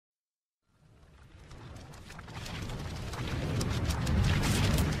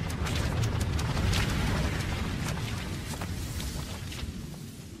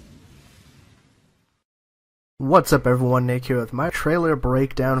What's up everyone, Nick here with my trailer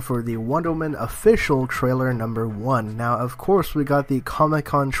breakdown for the Wonder Woman official trailer number 1. Now of course we got the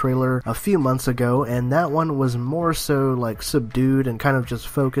Comic-Con trailer a few months ago, and that one was more so like subdued and kind of just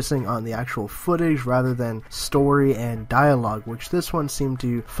focusing on the actual footage rather than story and dialogue, which this one seemed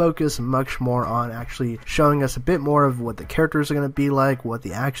to focus much more on actually showing us a bit more of what the characters are going to be like, what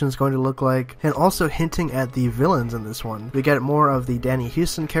the action is going to look like, and also hinting at the villains in this one. We get more of the Danny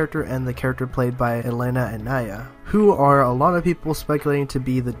Huston character and the character played by Elena Anaya, who are a lot of people speculating to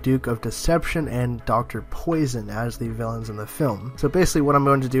be the Duke of Deception and Dr. Poison as the villains in the film. So basically what I'm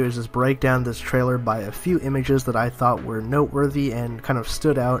going to do is just break down this trailer by a few images that I thought were noteworthy and kind of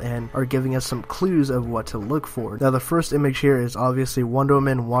stood out and are giving us some clues of what to look for. Now the first image here is obviously Wonder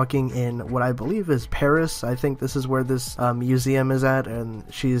Woman walking in what I believe is Paris. I think this is where this museum is at, and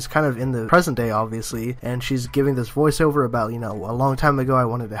she's kind of in the present day obviously, and she's giving this voiceover about, you know, a long time ago I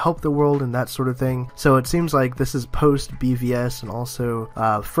wanted to help the world and that sort of thing. So it seems like this is post BVS and also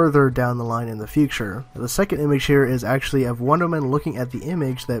further down the line in the future. The second image here is actually of Wonder Woman looking at the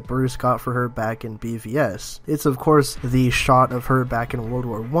image that Bruce got for her back in BVS. It's of course the shot of her back in World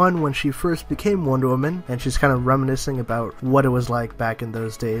War I when she first became Wonder Woman, and she's kind of reminiscing about what it was like back in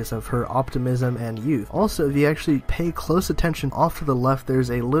those days of her optimism and youth. Also, if you actually pay close attention, off to the left there's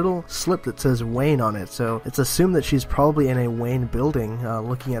a little slip that says Wayne on it, so it's assumed that she's probably in a Wayne building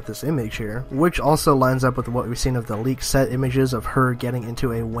looking at this image here, which also lines up with what we've seen of the leaked set images of her getting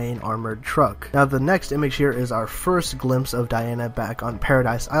into a Wayne armored truck. Now the next image here is our first glimpse of Diana back on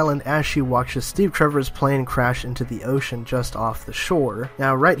Paradise Island as she watches Steve Trevor's plane crash into the ocean just off the shore.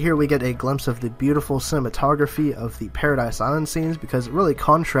 Now right here we get a glimpse of the beautiful cinematography of the Paradise Island scenes, because it really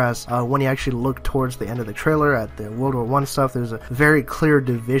contrasts when you actually look towards the end of the trailer at the World War I stuff. There's a very clear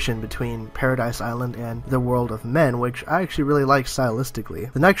division between Paradise Island and the world of men, which I actually really like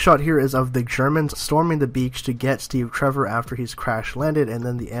stylistically. The next shot here is of the Germans storming the beach to get Steve Trevor after he's crash landed, and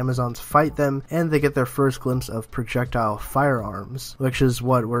then the Amazons fight them and they get their first glimpse of projectile firearms, which is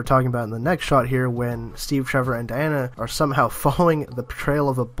what we're talking about in the next shot here when Steve Trevor and Diana are somehow following the trail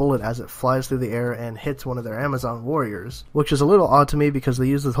of a bullet as it flies through the air and hits one of their Amazon warriors, which is a little odd to me because they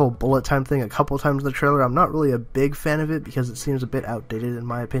use this whole bullet time thing a couple times in the trailer. I'm not really a big fan of it because it seems a bit outdated in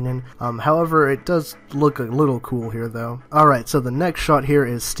my opinion. However, it does look a little cool here though. Alright, so the next shot here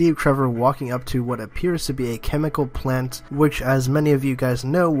is Steve Trevor walking up to what appears to be a chemical plant, which, as many of you guys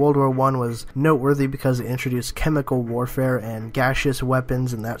know, World War I was noteworthy because it introduced chemical warfare and gaseous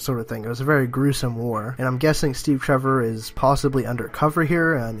weapons and that sort of thing. It was a very gruesome war, and I'm guessing Steve Trevor is possibly undercover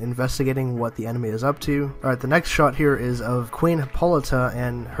here and investigating what the enemy is up to. Alright, the next shot here is of Queen Hippolyta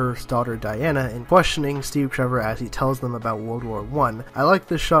and her daughter Diana and questioning Steve Trevor as he tells them about World War I. I like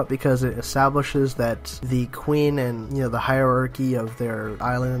this shot because it establishes that the Queen and, you know, the hierarchy of their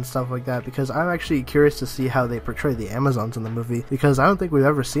island and stuff like that, because I'm actually curious to see how they portray the Amazons in the movie, because I don't think we've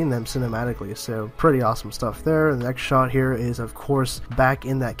ever seen them cinematically, so pretty awesome stuff there. The next shot here is of course back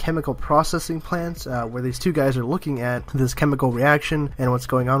in that chemical processing plant where these two guys are looking at this chemical reaction and what's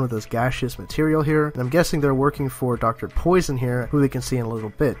going on with this gaseous material here, and I'm guessing they're working for Dr. Poison here, who we can see in a little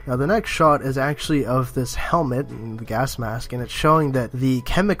bit. Now the next shot is actually of this helmet and the gas mask, and it's showing that the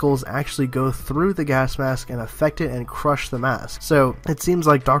chemicals actually go through the gas mask and affect it and crush the mask. So it seems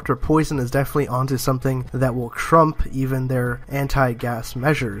like Dr. Poison is definitely onto something that will trump even their anti-gas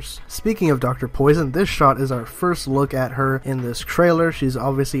measures. Speaking of Dr. Poison, this shot is our first look at her in this trailer. She's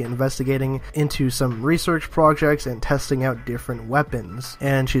obviously investigating into some research projects and testing out different weapons,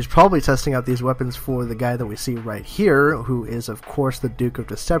 and she's probably testing out these weapons for the guy that we see right here, who is of course the Duke of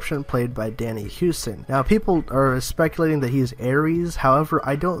Deception, played by Danny Huston. Now people are speculating that he's Ares, however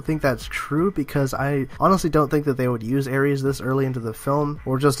I don't think that's true, because I honestly don't think that they would use Ares this early into the film,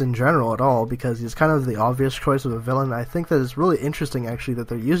 or just in general at all, because he's kind of the obvious choice of a villain. I think that it's really interesting actually that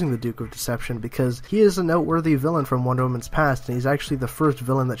they're using the Duke of Deception, because he is a noteworthy villain from Wonder Woman's past, and he's actually the first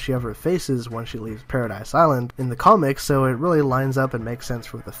villain that she ever faces when she leaves Paradise Island in the comics, so it really lines up and makes sense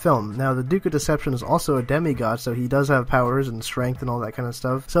for the film. Now the Duke of Deception is also a demigod, so he does have powers and strength and all that kind of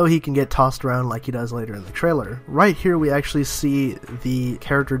stuff, so he can get tossed around like he does later in the trailer. Right here we actually see the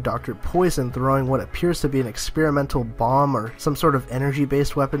character Dr. Poison throwing what appears to be an experimental bomb or some sort of energy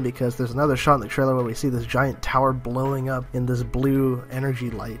based weapon, because there's another shot in the trailer where we see this giant tower blowing up in this blue energy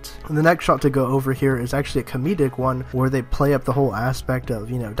light. And the next shot to go over here is actually a comedic one where they play up the whole aspect of,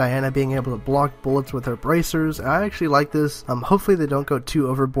 you know, Diana being able to block bullets with her bracers. I actually like this. Hopefully they don't go too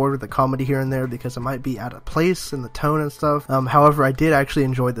overboard with the comedy here and there, because it might be out of place in the tone and stuff. However, I did actually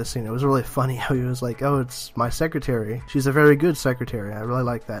enjoy this scene. It was really funny how he was like, oh, it's my secretary. She's a very good secretary. I really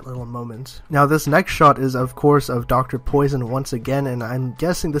like that little moment. Now this next shot is of course of Dr. Poison once again, and I'm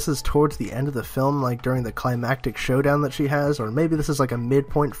guessing this is towards the end of the film, like during during the climactic showdown that she has, or maybe this is like a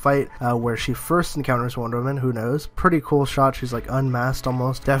midpoint fight where she first encounters Wonder Woman, who knows. Pretty cool shot, she's like unmasked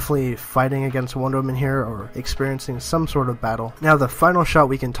almost, definitely fighting against Wonder Woman here, or experiencing some sort of battle. Now the final shot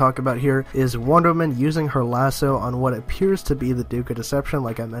we can talk about here is Wonder Woman using her lasso on what appears to be the Duke of Deception,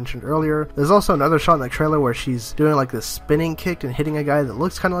 like I mentioned earlier. There's also another shot in the trailer where she's doing like this spinning kick and hitting a guy that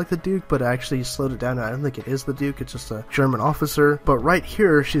looks kind of like the Duke, but actually slowed it down, and I don't think it is the Duke, it's just a German officer. But right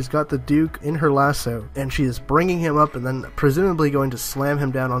here, she's got the Duke in her lasso, and she is bringing him up and then presumably going to slam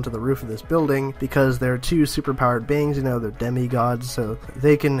him down onto the roof of this building, because they're two superpowered beings, you know, they're demigods, so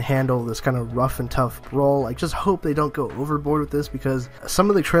they can handle this kind of rough and tough role. I just hope they don't go overboard with this, because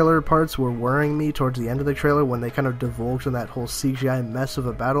some of the trailer parts were worrying me towards the end of the trailer when they kind of divulged in that whole CGI mess of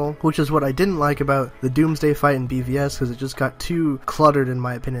a battle, which is what I didn't like about the Doomsday fight in BVS, because it just got too cluttered in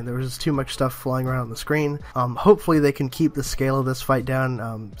my opinion. There was just too much stuff flying around on the screen. Hopefully they can keep the scale of this fight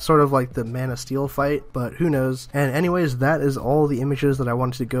down, sort of like the Man of Steel fight, but who knows. And anyways, that is all the images that I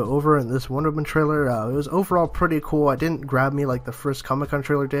wanted to go over in this Wonder Woman trailer. It was overall pretty cool. It didn't grab me like the first Comic-Con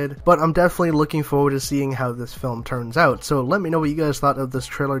trailer did, but I'm definitely looking forward to seeing how this film turns out. So let me know what you guys thought of this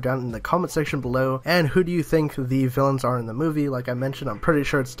trailer down in the comment section below, and who do you think the villains are in the movie? Like I mentioned, I'm pretty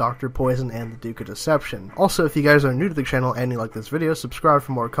sure it's Dr. Poison and the Duke of Deception. Also, if you guys are new to the channel and you like this video, subscribe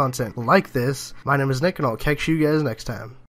for more content like this. My name is Nick, and I'll catch you guys next time.